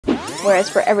whereas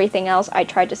for everything else, I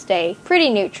tried to stay pretty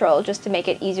neutral just to make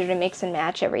it easier to mix and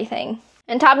match everything.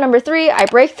 And top number 3, I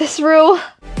break this rule.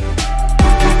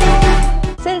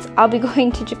 Since I'll be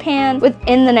going to Japan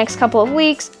within the next couple of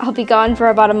weeks, I'll be gone for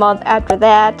about a month after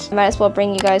that. I might as well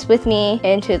bring you guys with me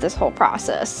into this whole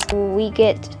process. We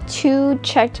get 2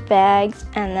 checked bags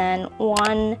and then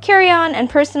 1 carry-on and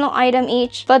personal item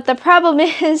each. But the problem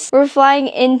is we're flying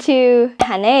into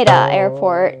Haneda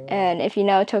Airport, and if you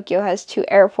know, Tokyo has 2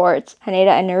 airports,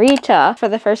 Haneda and Narita, for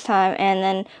the first time, and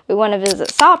then we want to visit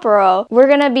Sapporo. We're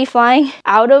gonna be flying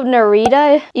out of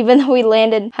Narita, even though we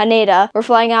landed Haneda. We're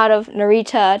flying out of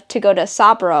Narita to go to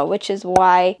Sapporo, which is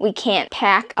why we can't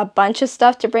pack a bunch of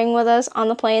stuff to bring with us on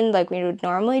the plane like we would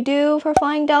normally do for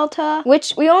flying Delta,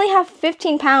 which we only have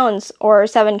 15 pounds or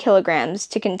 7 kilograms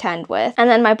to contend with. And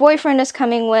then my boyfriend is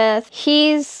coming with.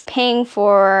 He's paying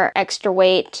for extra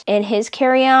weight in his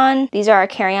carry-on. These are our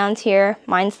carry-ons here.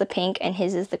 Mine's the pink and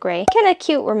his is the gray. Kind of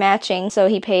cute, we're matching. So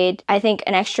he paid, I think,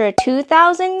 an extra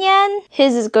 2,000 yen.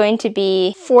 His is going to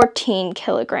be 14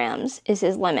 kilograms is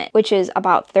his limit, which is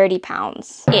about 30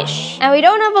 pounds-ish. And we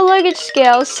don't have a luggage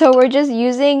scale, so we're just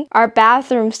using our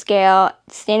bathroom scale,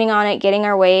 standing on it, getting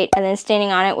our weight, and then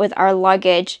standing on it with our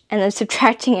luggage, and then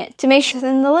subtracting it to make sure it's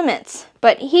in the limits.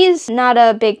 But he's not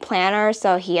a big planner,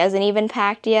 so he hasn't even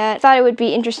packed yet. I thought it would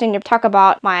be interesting to talk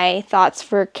about my thoughts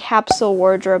for capsule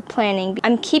wardrobe planning.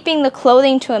 I'm keeping the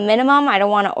clothing to a minimum. I don't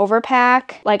want to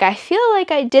overpack. Like, I feel like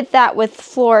I did that with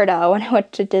Florida when I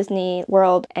went to Disney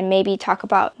World, and maybe talk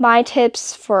about my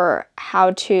tips for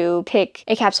how to pick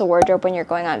a capsule wardrobe when you're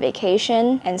going on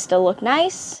vacation and still look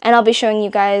nice. And I'll be showing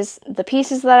you guys the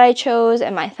pieces that I chose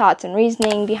and my thoughts and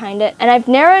reasoning behind it. And I've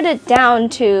narrowed it down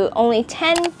to only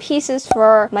 10 pieces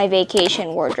for my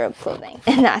vacation wardrobe clothing,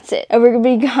 and that's it. And we're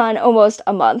gonna be gone almost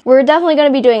a month. We're definitely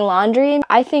gonna be doing laundry.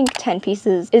 I think 10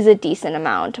 pieces is a decent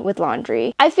amount with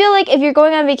laundry. I feel like if you're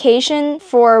going on vacation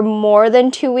for more than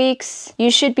 2 weeks,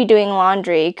 you should be doing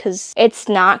laundry because it's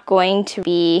not going to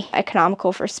be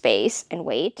economical for space and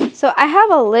weight. So I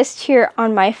have a list here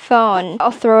on my phone.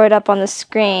 I'll throw it up on the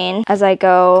screen as I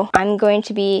go. I'm going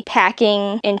to be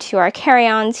packing into our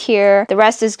carry-ons here. The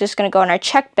rest is just gonna go in our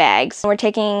checked bags. We're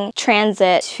taking transit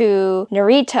to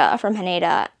Narita from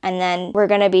Haneda, and then we're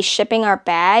gonna be shipping our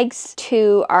bags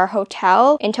to our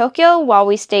hotel in Tokyo while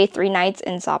we stay 3 nights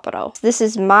in Sapporo. This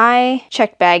is my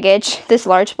checked baggage, this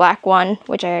large black one,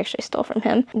 which I actually stole from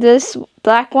him. This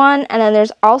black one, and then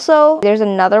there's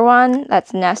another one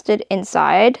that's nested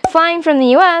inside. Flying from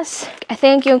the US, I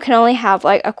think you can only have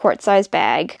like a quart-size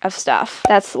bag of stuff.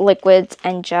 That's liquids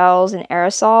and gels and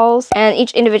aerosols, and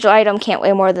each individual item can't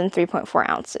weigh more than 3.4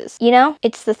 ounces. You know,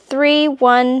 it's the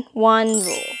 3-1-1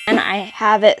 rule. And I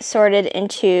have it sorted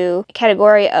into a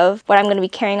category of what I'm going to be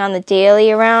carrying on the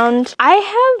daily around. I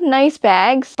have nice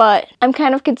bags, but I'm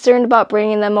kind of concerned about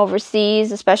bringing them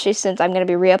overseas, especially since I'm going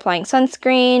to be reapplying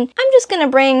sunscreen. I'm just gonna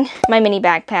bring my mini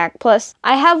backpack. Plus,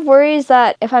 I have worries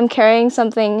that if I'm carrying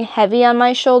something heavy on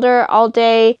my shoulder all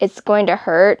day, it's going to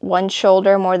hurt one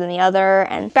shoulder more than the other,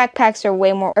 and backpacks are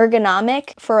way more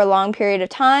ergonomic for a long period of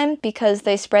time because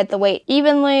they spread the weight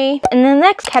evenly. And the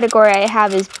next category I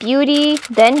have is beauty,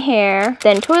 then hair,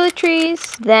 then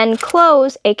toiletries, then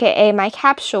clothes, aka my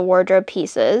capsule wardrobe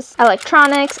pieces,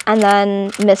 electronics, and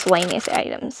then miscellaneous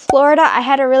items. Florida, I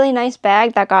had a really nice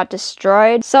bag that got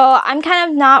destroyed, so I'm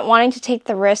kind of not wanting to take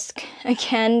the risk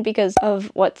again because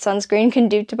of what sunscreen can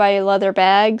do to my leather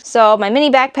bag. So my mini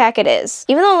backpack it is.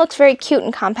 Even though it looks very cute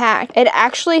and compact, it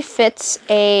actually fits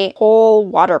a whole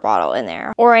water bottle in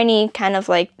there, or any kind of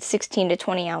like 16 to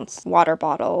 20 ounce water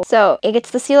bottle. So it gets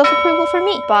the seal of approval for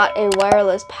me. Bought a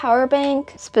wireless power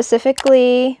bank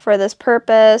specifically for this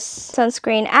purpose.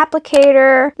 Sunscreen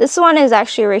applicator. This one is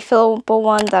actually a refillable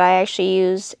one that I actually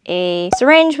used. A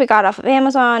syringe we got off of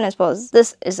Amazon, as well as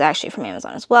this is actually from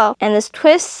Amazon as well. And this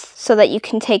twists so that you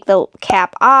can take the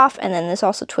cap off, and then this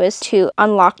also twists to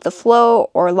unlock the flow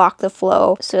or lock the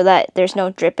flow so that there's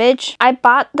no drippage. I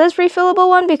bought this refillable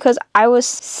one because I was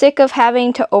sick of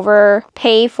having to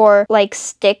overpay for like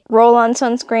stick roll-on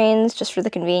sunscreens just for the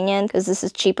convenience, because this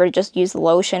is cheaper to just use the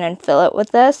lotion and fill it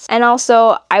with this. And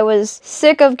also I was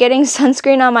sick of getting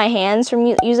sunscreen on my hands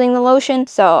from using the lotion,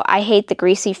 so I hate the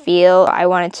greasy feel. I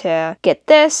wanted to get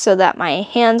this so that my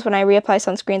hands, when I reapply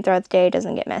sunscreen throughout the day,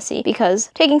 doesn't get messy, because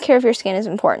taking care of your skin is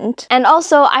important. And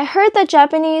also I heard that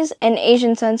Japanese and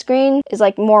Asian sunscreen is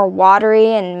like more watery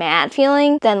and matte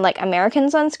feeling than like American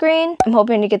sunscreen. I'm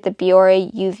hoping to get the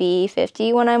Biore UV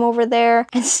 50 when I'm over there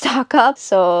and stock up,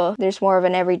 so there's more of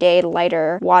an everyday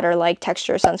lighter water-like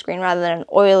texture sunscreen rather than an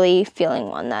oily feeling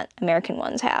one that American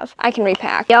ones have. I can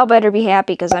repack. Y'all better be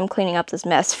happy because I'm cleaning up this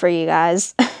mess for you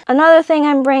guys. Another thing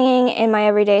I'm bringing in my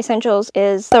everyday essentials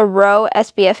is the Row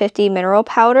SPF 50 mineral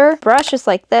powder. Brush just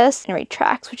like this and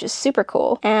retracts, which is super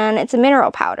cool. And it's a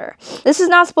mineral powder. This is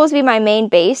not supposed to be my main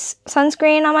base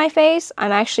sunscreen on my face.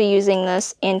 I'm actually using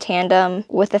this in tandem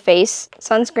with the face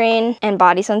sunscreen and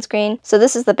body sunscreen. So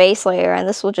this is the base layer, and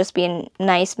this will just be a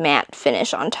nice matte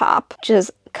finish on top, which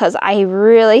is because I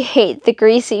really hate the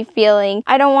greasy feeling.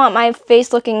 I don't want my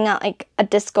face looking like a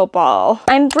disco ball.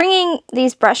 I'm bringing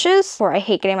these brushes, or I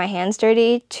hate getting my hands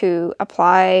dirty, to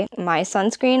apply my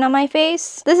sunscreen on my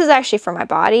face. This is actually for my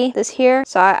body, this here,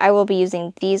 so I will be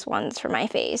using these ones for my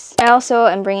face. I also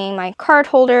am bringing my card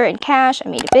holder and cash. I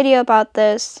made a video about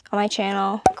this on my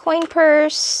channel. Coin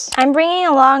purse. I'm bringing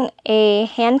along a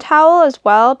hand towel as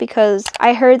well because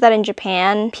I heard that in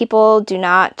Japan, people do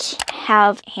not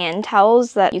have hand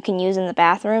towels that you can use in the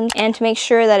bathrooms. And to make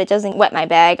sure that it doesn't wet my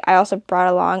bag, I also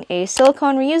brought along a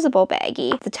silicone reusable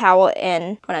baggie. The towel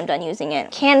in when I'm done using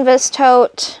it. Canvas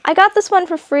tote. I got this one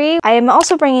for free. I am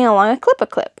also bringing along a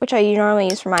clip, which I normally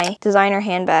use for my designer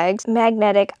handbags.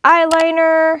 Magnetic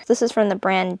eyeliner. This is from the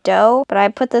brand Doe, but I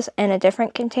put this in a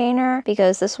different container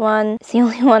because this one is the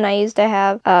only one I used to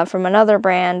have from another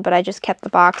brand, but I just kept the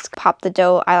box, popped the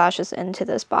Doe eyelashes into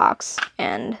this box,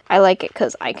 and I like it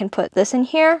because I can put this in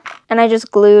here. And I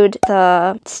just glued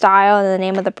the style and the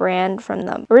name of the brand from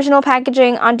the original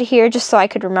packaging onto here just so I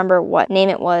could remember what name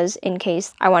it was in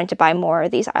case I wanted to buy more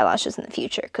of these eyelashes in the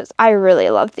future, because I really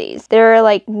love these. They're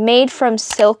like made from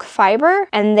silk fiber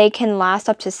and they can last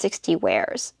up to 60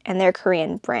 wears, and they're a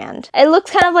Korean brand. It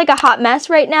looks kind of like a hot mess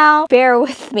right now. Bear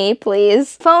with me,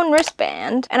 please. Phone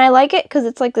wristband. And I like it because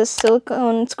it's like this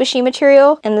silicone squishy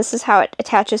material, and this is how it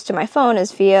attaches to my phone,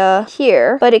 is via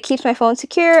here, but it keeps my phone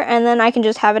secure, and then I can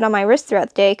just have it on my wrist throughout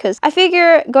the day because I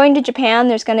figure going to Japan,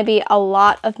 there's going to be a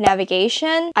lot of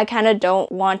navigation. I kind of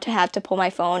don't want to have to pull my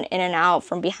phone in and out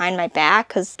from behind my back,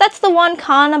 because that's the one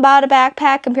con about a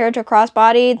backpack compared to a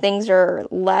crossbody. Things are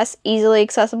less easily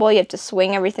accessible. You have to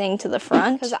swing everything to the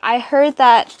front. Because I heard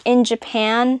that in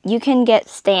Japan, you can get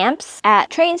stamps at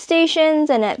train stations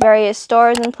and at various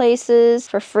stores and places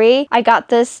for free. I got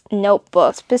this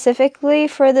notebook specifically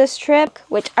for this trip,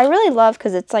 which I really love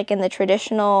because it's like in the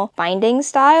traditional binding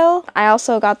style. I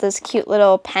also got this cute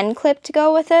little pen clip to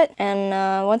go with it, and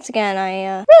once again,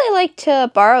 I really like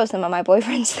to borrow some of my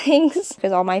boyfriend's things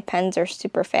because all my pens are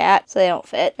super fat, so they don't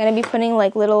fit. I'm gonna be putting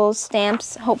like little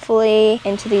stamps, hopefully,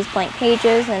 into these blank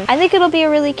pages, and I think it'll be a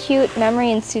really cute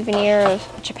memory and souvenir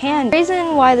of Japan. The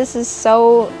reason why this is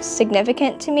so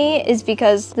significant to me is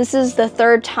because this is the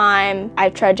third time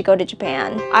I've tried to go to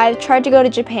Japan. I've tried to go to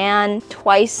Japan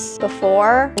twice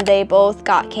before. They both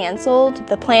got canceled.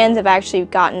 The plans have actually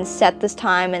gotten set this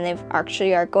time, and they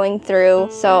actually are going through.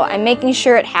 So I'm making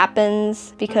sure it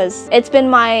happens because it's been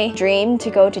my dream to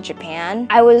go to Japan.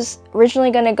 I was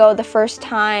originally gonna go the first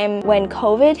time when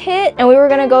COVID hit, and we were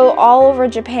gonna go all over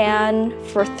Japan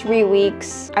for 3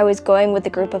 weeks. I was going with a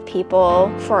group of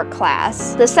people for a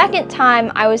class. The second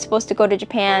time I was supposed to go to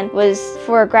Japan was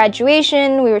for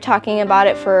graduation. We were talking about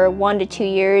it for 1 to 2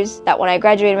 years, that when I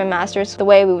graduated my master's, the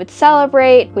way we would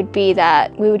celebrate would be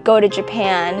that we would go to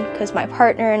Japan because my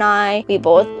partner and I, we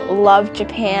both love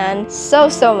Japan so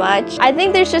much. I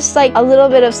think there's just like a little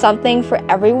bit of something for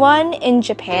everyone in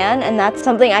Japan, and that's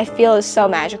something I feel is so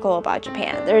magical about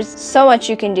Japan. There's so much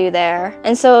you can do there,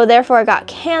 and so therefore it got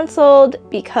canceled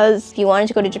because if you wanted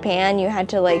to go to Japan, you had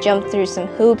to like jump through some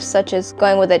hoops, such as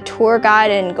going with a tour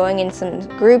guide and going in some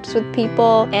groups with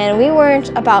people, and we weren't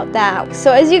about that.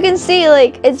 So as you can see,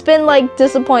 like, it's been like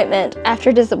disappointment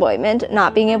after disappointment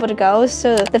not being able to go.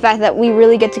 So the fact that we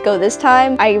really get to go this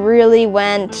time, I really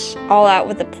went all out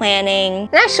with the planning.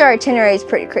 And actually our itinerary is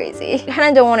pretty crazy. I kind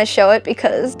of don't want to show it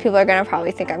because people are gonna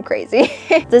probably think I'm crazy.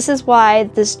 This is why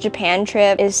this Japan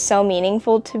trip is so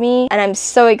meaningful to me, and I'm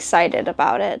so excited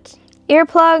about it.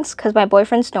 Earplugs, because my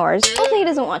boyfriend snores. Hopefully he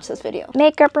doesn't watch this video.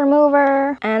 Makeup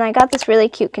remover, and I got this really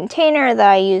cute container that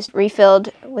I used refilled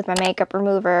with my makeup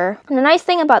remover. And the nice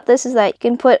thing about this is that you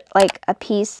can put like a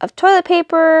piece of toilet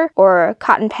paper or a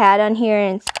cotton pad on here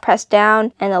and it's pressed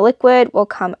down, and the liquid will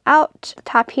come out the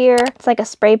top here. It's like a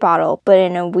spray bottle, but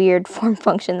in a weird form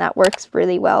function that works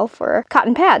really well for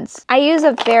cotton pads. I use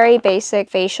a very basic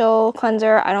facial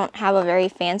cleanser. I don't have a very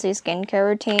fancy skincare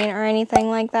routine or anything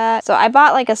like that. So I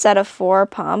bought like a set of 4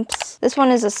 pumps. This one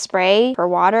is a spray for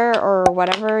water or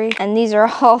whatever, and these are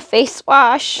all face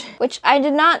wash, which I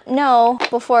did not know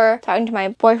before talking to my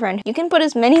boyfriend. You can put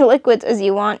as many liquids as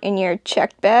you want in your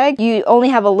checked bag. You only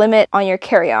have a limit on your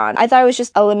carry-on. I thought it was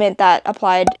just a limit that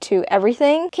applied to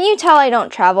everything. Can you tell I don't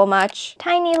travel much?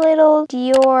 Tiny little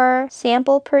Dior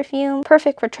sample perfume,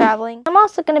 perfect for traveling. I'm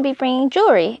also going to be bringing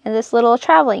jewelry in this little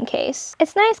traveling case.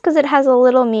 It's nice because it has a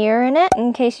little mirror in it.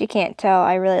 In case you can't tell,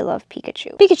 I really love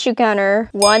Pikachu. Pikachu counter,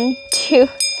 1, 2,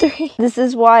 3. This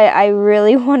is why I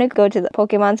really want to go to the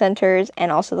Pokemon centers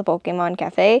and also the Pokemon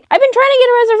Cafe. I've been trying to get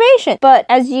a reservation, but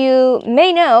as you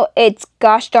may know, it's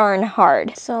gosh darn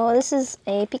hard. So this is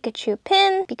a Pikachu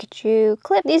pin, Pikachu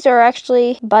clip. These are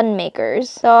actually button makers,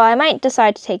 so I might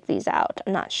decide to take these out.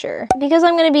 I'm not sure. Because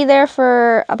I'm going to be there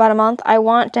for about a month, I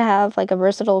want to have like a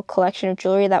versatile collection of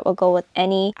jewelry that will go with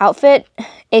any outfit.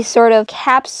 A sort of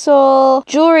capsule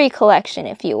jewelry collection,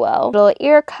 if you will. Little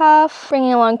ear cuff,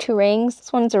 bringing along 2 rings.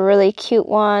 This one's a really cute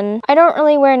one. I don't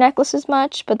really wear necklaces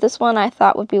much, but this one I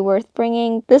thought would be worth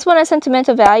bringing. This one has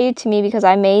sentimental value to me because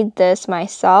I made this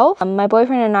myself. My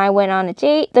boyfriend and I went on a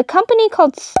date. The company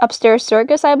called Upstairs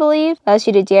Circus, I believe, allows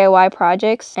you to DIY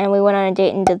projects, and we went on a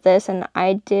date and did this, and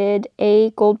I did a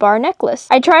gold bar necklace.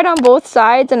 I tried on both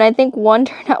sides, and I think one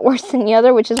turned out worse than the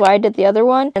other, which is why I did the other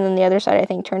one, and then the other side I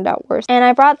think turned out worse. And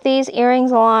I brought these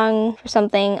earrings along for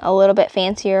something a little bit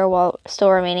fancier while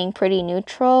still remaining pretty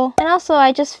neutral. And also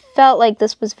I just felt like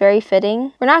this was very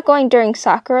fitting. We're not going during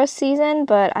Sakura season,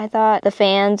 but I thought the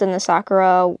fans and the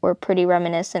Sakura were pretty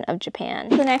reminiscent of Japan.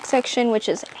 The next section, which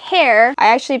is hair, I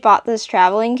actually bought this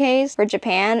traveling case for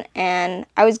Japan, and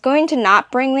I was going to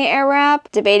not bring the air wrap,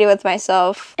 debated with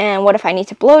myself, and what if I need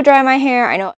to blow dry my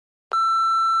hair?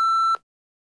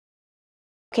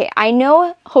 Okay, I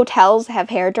know hotels have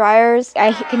hair dryers.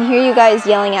 I can hear you guys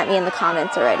yelling at me in the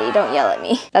comments already. Don't yell at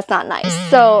me. That's not nice.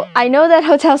 So I know that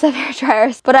hotels have hair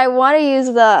dryers, but I want to use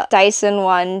the Dyson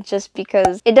one just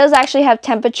because it does actually have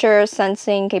temperature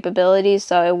sensing capabilities,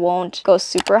 so it won't go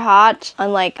super hot,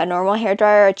 unlike a normal hair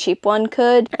dryer, a cheap one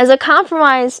could. As a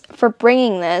compromise for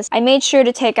bringing this, I made sure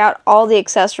to take out all the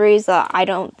accessories that I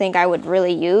don't think I would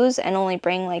really use and only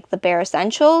bring like the bare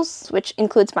essentials, which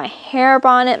includes my hair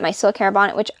bonnet, my silk hair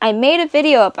bonnet, which I made a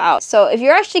video about. So if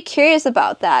you're actually curious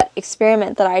about that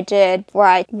experiment that I did where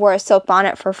I wore a silk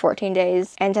bonnet for 14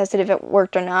 days and tested if it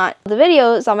worked or not, the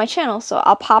video is on my channel, so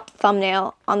I'll pop the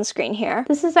thumbnail on the screen here.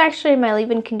 This is actually my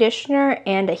leave-in conditioner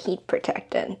and a heat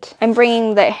protectant. I'm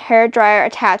bringing the hair dryer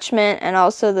attachment and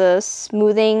also the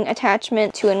smoothing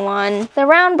attachment 2-in-1. The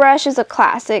round brush is a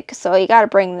classic, so you gotta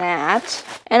bring that.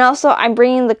 And also I'm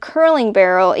bringing the curling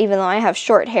barrel, even though I have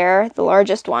short hair, the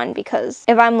largest one, because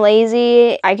if I'm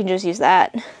lazy, I can just use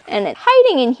that. And it's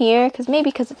hiding in here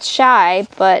because it's shy,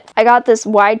 but I got this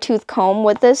wide tooth comb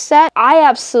with this set. I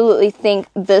absolutely think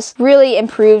this really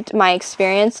improved my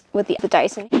experience with the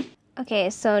Dyson. Okay,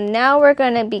 so now we're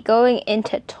going to be going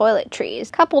into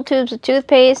Toiletries. Couple tubes of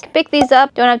toothpaste. Pick these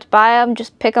up. Don't have to buy them.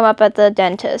 Just pick them up at the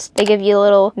dentist. They give you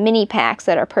little mini packs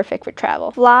that are perfect for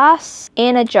travel. Floss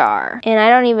in a jar. And I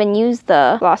don't even use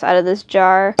the floss out of this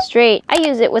jar straight. I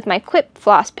use it with my Quip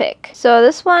floss pick. So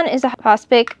this one is a floss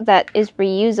pick that is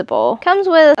reusable. Comes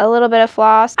with a little bit of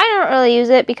floss. I don't really use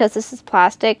it because this is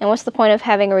plastic. And what's the point of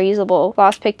having a reusable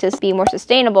floss pick to be more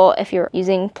sustainable if you're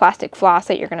using plastic floss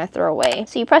that you're going to throw away?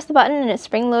 So you press the button and it's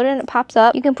spring-loaded and it pops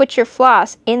up. You can put your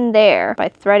floss in there by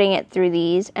threading it through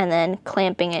these and then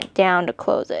clamping it down to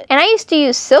close it. And I used to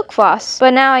use silk floss,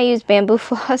 but now I use bamboo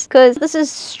floss because this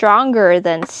is stronger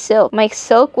than silk. My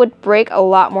silk would break a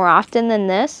lot more often than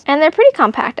this, and they're pretty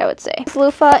compact, I would say. It's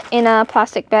loofah in a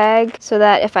plastic bag so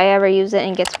that if I ever use it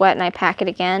and it gets wet and I pack it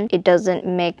again, it doesn't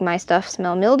make my stuff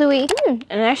smell mildewy. And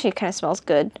it actually kind of smells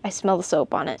good. I smell the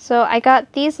soap on it. So I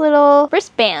got these little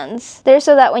wristbands. They're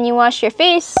so that when you wash your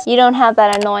face, you don't have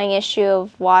that annoying issue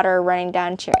of water running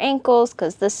down to your ankles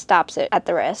because this stops it at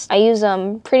the wrist. I use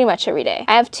them pretty much every day.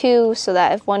 I have 2 so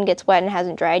that if one gets wet and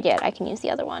hasn't dried yet, I can use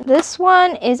the other one. This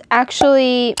one is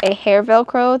actually a hair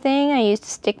Velcro thing I use to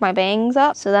stick my bangs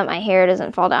up so that my hair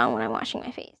doesn't fall down when I'm washing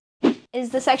my face.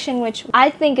 Is the section which I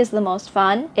think is the most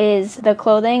fun, is the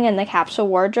clothing and the capsule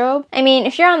wardrobe. I mean,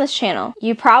 if you're on this channel,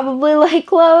 you probably like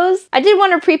clothes. I did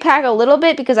want to pre-pack a little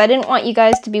bit because I didn't want you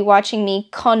guys to be watching me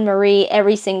KonMari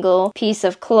every single piece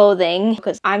of clothing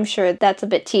because I'm sure that's a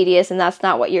bit tedious and that's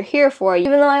not what you're here for.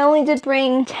 Even though I only did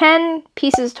bring 10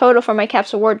 pieces total for my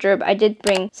capsule wardrobe, I did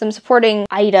bring some supporting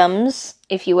items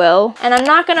if you will. And I'm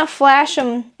not gonna flash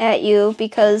them at you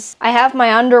because I have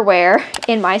my underwear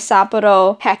in my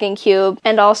Sapporo packing cube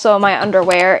and also my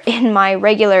underwear in my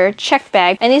regular check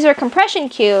bag. And these are compression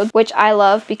cube, which I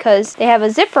love because they have a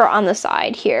zipper on the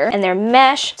side here and they're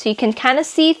mesh, so you can kind of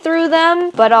see through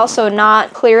them, but also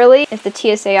not clearly. If the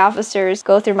TSA officers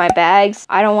go through my bags,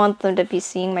 I don't want them to be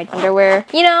seeing my underwear.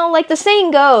 You know, like the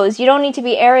saying goes, you don't need to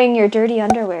be airing your dirty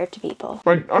underwear to people.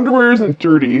 My underwear isn't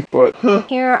dirty, but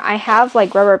Here I have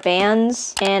like rubber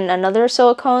bands and another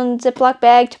silicone Ziploc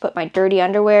bag to put my dirty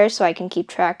underwear so I can keep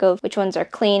track of which ones are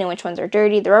clean and which ones are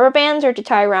dirty. The rubber bands are to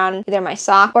tie around either my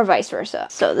sock or vice versa.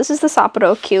 So this is the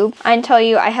Sapporo cube. I can tell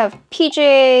you I have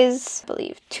PJs, I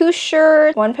believe 2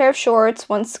 shirts, 1 pair of shorts,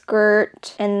 1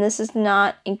 skirt, and this is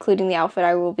not including the outfit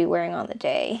I will be wearing on the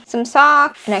day. Some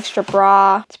socks, an extra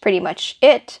bra. That's pretty much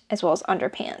it, as well as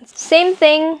underpants. Same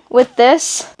thing with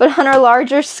this, but on a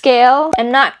larger scale.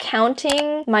 I'm not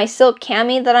counting my silk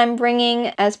cami that I'm bringing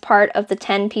as part of the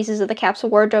 10 pieces of the capsule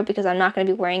wardrobe because I'm not going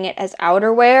to be wearing it as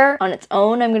outerwear on its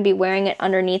own. I'm going to be wearing it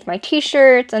underneath my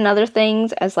t-shirts and other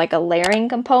things as like a layering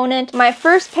component. My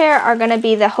first pair are going to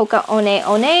be the Hoka One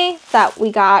One that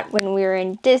we got when we were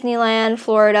in Disneyland,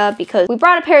 Florida, because we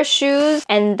brought a pair of shoes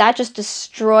and that just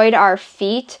destroyed our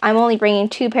feet. I'm only bringing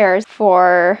 2 pairs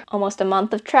for almost a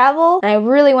month of travel, and I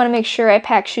really want to make sure I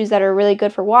pack shoes that are really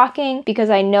good for walking because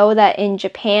I know that in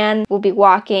Japan we'll be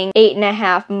walking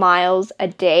 8.5 miles a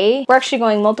day. We're actually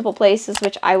going multiple places,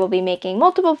 which I will be making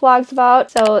multiple vlogs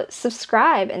about, so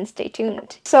subscribe and stay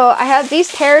tuned. So I have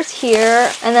these pairs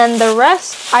here, and then the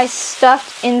rest I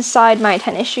stuffed inside my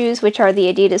tennis shoes, which are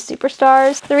the Adidas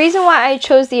Superstars. The reason why I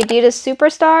chose the Adidas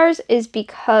Superstars is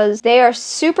because they are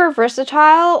super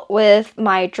versatile with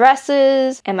my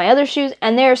dresses and my other shoes,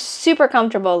 and they're super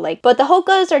comfortable. But the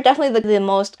Hokas are definitely the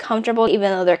most comfortable,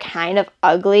 even though they're kind of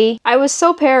ugly. I was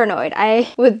so paranoid.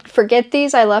 I would forget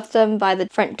these. I left them by the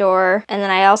front door, and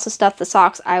then I also stuffed the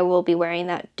socks I will be wearing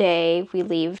that day we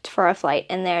leave for a flight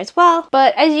in there as well.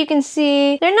 But as you can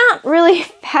see, they're not really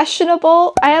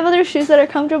fashionable. I have other shoes that are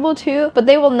comfortable too, but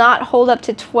they will not hold up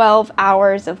to 12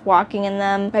 hours of walking in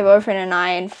them. My boyfriend and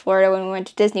I in Florida, when we went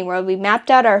to Disney World, we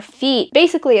mapped out our feet,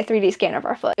 basically a 3D scan of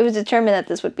our foot. It was determined that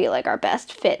this would be like our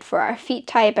best fit for our feet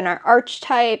type and our arch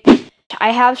type.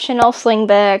 I have Chanel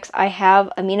slingbacks, I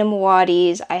have Amina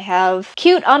Muad'Dis, I have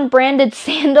cute unbranded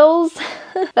sandals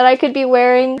that I could be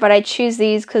wearing, but I choose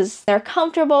these because they're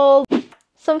comfortable.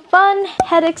 Some fun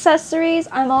head accessories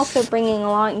I'm also bringing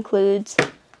along includes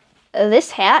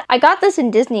this hat. I got this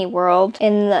in Disney World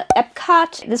in the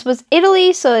Epcot. This was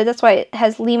Italy, so that's why it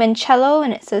has limoncello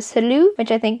and it says salut, which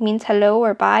I think means hello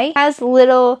or bye. It has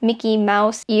little Mickey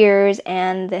Mouse ears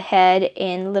and the head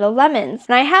in little lemons.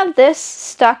 And I have this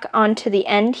stuck onto the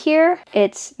end here.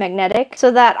 It's magnetic so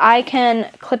that I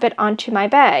can clip it onto my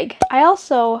bag. I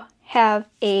also have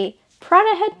a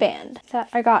PRADA headband that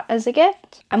I got as a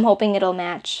gift. I'm hoping it'll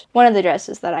match one of the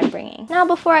dresses that I'm bringing. Now,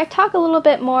 before I talk a little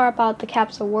bit more about the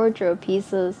capsule wardrobe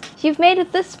pieces, if you've made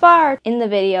it this far in the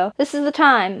video, this is the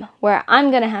time where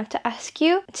I'm gonna have to ask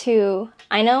you to,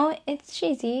 I know it's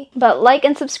cheesy, but like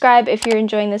and subscribe if you're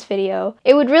enjoying this video.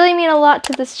 It would really mean a lot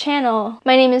to this channel.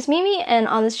 My name is Mimi, and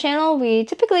on this channel we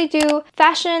typically do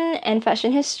fashion and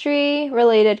fashion history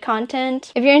related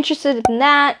content. If you're interested in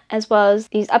that, as well as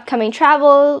these upcoming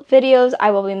travel videos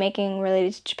I will be making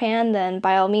related to Japan, then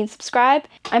by all means subscribe.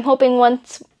 I'm hoping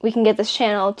once we can get this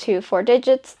channel to 4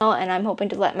 digits, and I'm hoping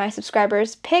to let my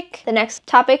subscribers pick the next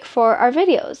topic for our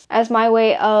videos. As my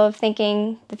way of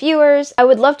thanking the viewers, I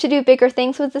would love to do bigger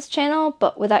things with this channel,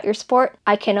 but without your support,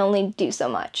 I can only do so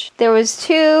much. There was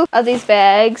 2 of these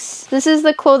bags. This is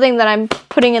the clothing that I'm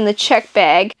putting in the check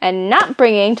bag and not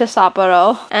bringing to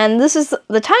Sapporo, and this is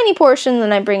the tiny portion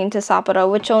that I'm bringing to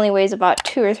Sapporo, which only weighs about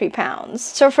 2 or 3 pounds.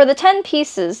 So for the 10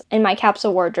 pieces in my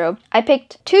capsule wardrobe, I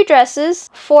picked 2 dresses,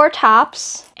 4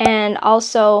 tops, and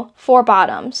also 4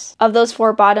 bottoms. Of those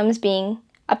 4 bottoms being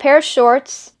a pair of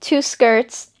shorts, 2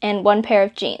 skirts, and 1 pair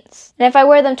of jeans. And if I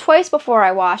wear them twice before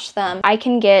I wash them, I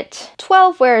can get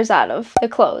 12 wears out of the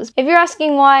clothes. If you're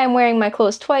asking why I'm wearing my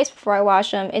clothes twice before I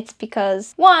wash them, it's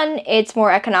because 1, it's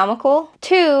more economical,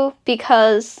 2,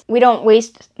 because we don't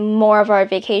waste more of our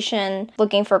vacation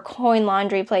looking for coin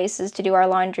laundry places to do our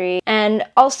laundry, and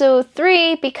also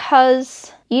 3,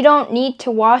 because you don't need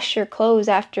to wash your clothes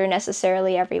after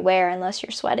necessarily every wear unless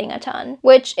you're sweating a ton.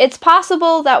 Which, it's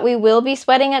possible that we will be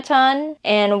sweating a ton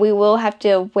and we will have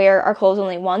to wear our clothes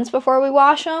only once before we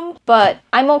wash them, but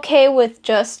I'm okay with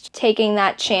just taking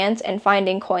that chance and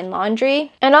finding coin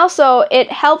laundry. And also,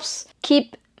 it helps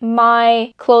keep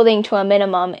my clothing to a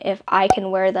minimum if I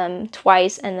can wear them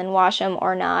twice and then wash them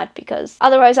or not, because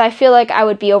otherwise I feel like I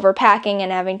would be overpacking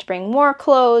and having to bring more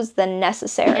clothes than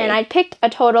necessary. And I picked a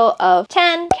total of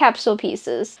 10 capsule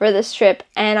pieces for this trip,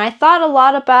 and I thought a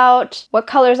lot about what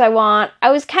colors I want.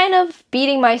 I was kind of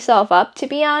beating myself up, to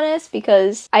be honest,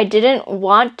 because I didn't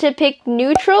want to pick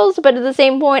neutrals, but at the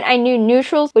same point I knew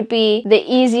neutrals would be the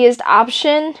easiest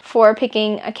option for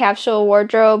picking a capsule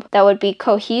wardrobe that would be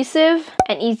cohesive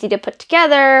and easy to put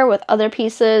together with other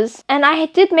pieces. And I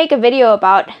did make a video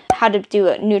about how to do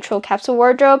a neutral capsule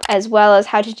wardrobe as well as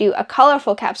how to do a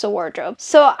colorful capsule wardrobe.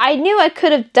 So I knew I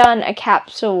could have done a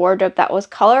capsule wardrobe that was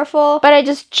colorful, but I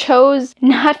just chose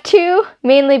not to,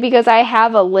 mainly because I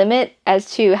have a limit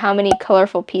as to how many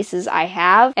colorful pieces I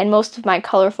have, and most of my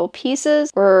colorful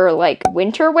pieces were like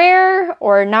winter wear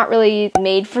or not really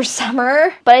made for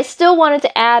summer. But I still wanted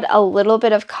to add a little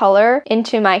bit of color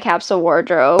into my capsule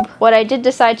wardrobe. What I did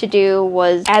decide to do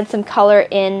was add some color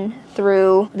in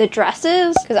through the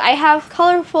dresses, because I have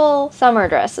colorful summer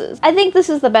dresses. I think this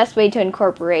is the best way to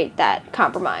incorporate that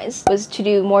compromise, was to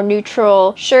do more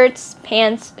neutral shirts,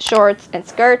 pants, shorts, and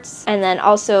skirts. And then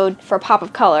also for pop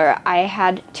of color, I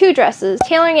had 2 dresses,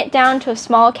 tailoring it down to a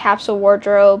small capsule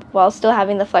wardrobe while still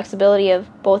having the flexibility of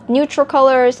both neutral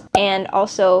colors and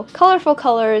also colorful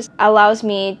colors allows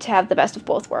me to have the best of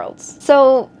both worlds.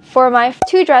 So for my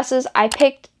 2 dresses, I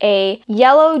picked a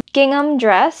yellow gingham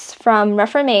dress from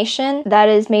Reformation that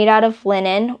is made out of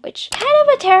linen, which kind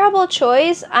of a terrible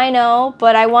choice, I know,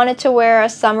 but I wanted to wear a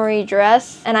summery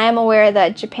dress, and I am aware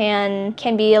that Japan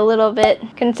can be a little bit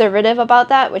conservative about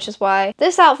that, which is why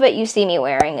this outfit you see me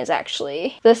wearing is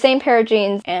actually the same pair of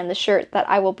jeans and the shirt that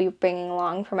I will be bringing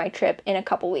along for my trip in a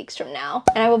couple weeks from now.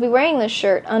 And I will be wearing this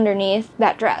shirt underneath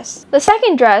that dress. The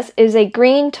second dress is a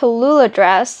green Tallulah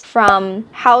dress from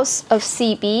House of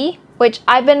CB, which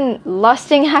I've been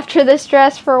lusting after this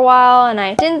dress for a while, and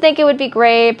I didn't think it would be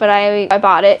great, but I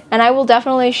bought it. And I will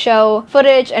definitely show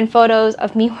footage and photos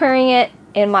of me wearing it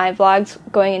in my vlogs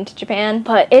going into Japan,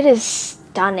 but it is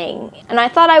stunning. And I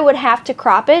thought I would have to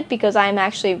crop it because I'm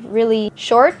actually really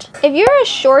short. If you're a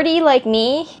shorty like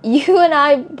me, you and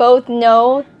I both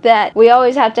know that we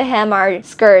always have to hem our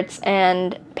skirts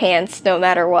and pants no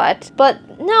matter what.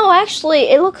 But no,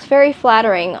 actually, it looks very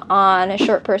flattering on a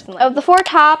short person. Of the 4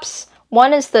 tops,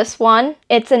 one is this one.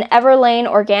 It's an Everlane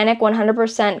organic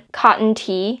 100% cotton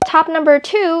tee. Top number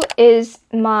 2 is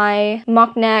my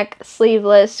mock neck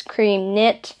sleeveless cream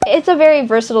knit. It's a very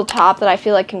versatile top that I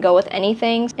feel like can go with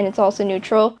anything, and it's also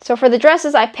neutral. So for the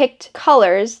dresses, I picked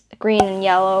colors, green and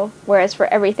yellow, whereas for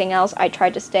everything else, I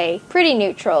tried to stay pretty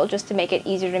neutral just to make it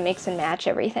easier to mix and match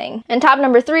everything. And top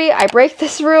number 3, I break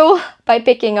this rule by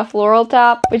picking a floral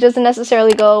top, which doesn't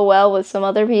necessarily go well with some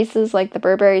other pieces like the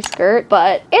Burberry skirt,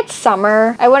 but it's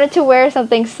summer. I wanted to wear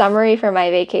something summery for my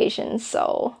vacation,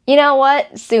 so you know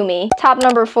what? Sue me. Top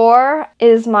number 4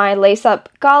 is my lace-up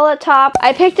gala top.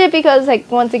 I picked it because,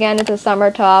 like, once again, it's a summer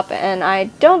top, and I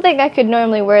don't think I could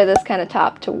normally wear this kind of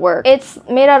top to work. It's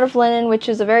made out of linen, which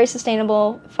is a very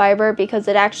sustainable fiber because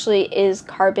it actually is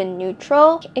carbon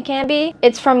neutral. It can be.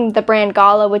 It's from the brand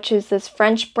Gala, which is this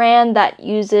French brand that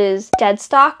uses dead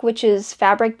stock, which is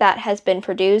fabric that has been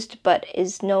produced but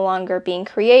is no longer being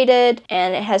created,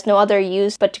 and it has no other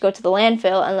use but to go to the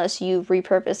landfill unless you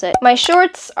repurpose it. My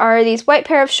shorts are these white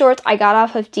pair of shorts I got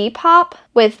off of Depop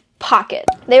with pocket.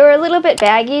 They were a little bit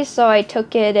baggy, so I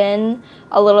took it in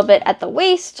a little bit at the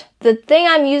waist. The thing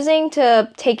I'm using to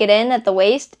take it in at the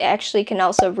waist actually can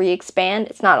also re-expand.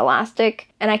 It's not elastic,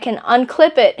 and I can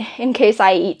unclip it in case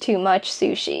I eat too much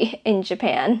sushi in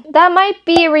Japan. That might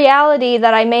be a reality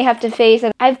that I may have to face.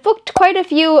 I've booked quite a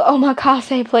few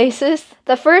omakase places.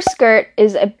 The first skirt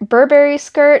is a Burberry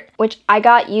skirt, which I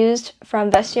got used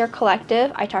from Vestiaire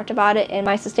Collective. I talked about it in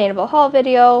my sustainable haul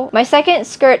video. My second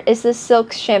skirt is this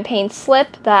silk champagne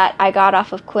slip that I got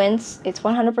off of Quince. It's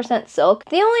 100% silk.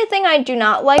 The only thing I do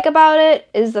not like about it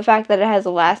is the fact that it has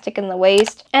elastic in the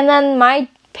waist. And then my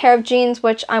pair of jeans,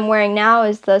 which I'm wearing now,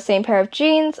 is the same pair of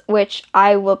jeans, which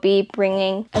I will be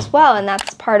bringing as well, and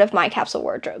that's part of my capsule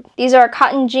wardrobe. These are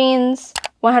cotton jeans,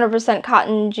 100%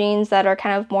 cotton jeans that are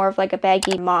kind of more of like a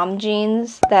baggy mom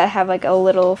jeans that have like a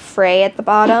little fray at the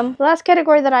bottom. The last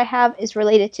category that I have is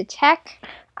related to tech.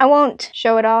 I won't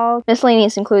show it all.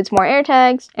 Miscellaneous includes more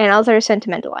AirTags and other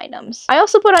sentimental items. I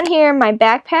also put on here my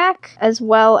backpack as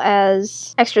well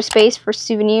as extra space for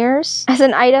souvenirs as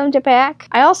an item to pack.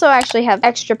 I also actually have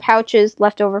extra pouches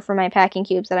left over for my packing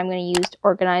cubes that I'm going to use to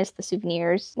organize the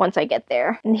souvenirs once I get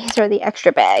there. And these are the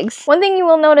extra bags. One thing you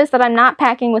will notice that I'm not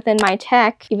packing within my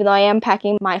tech, even though I am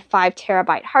packing my 5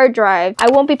 terabyte hard drive, I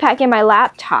won't be packing my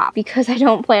laptop because I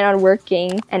don't plan on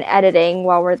working and editing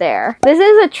while we're there. This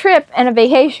is a trip and a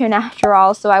vacation after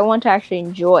all, so I want to actually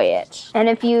enjoy it. And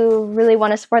if you really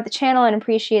want to support the channel and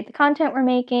appreciate the content we're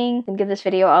making, then give this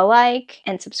video a like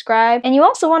and subscribe. And you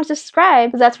also want to subscribe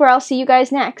because that's where I'll see you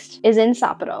guys next, is in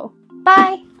Sapporo.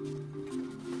 Bye!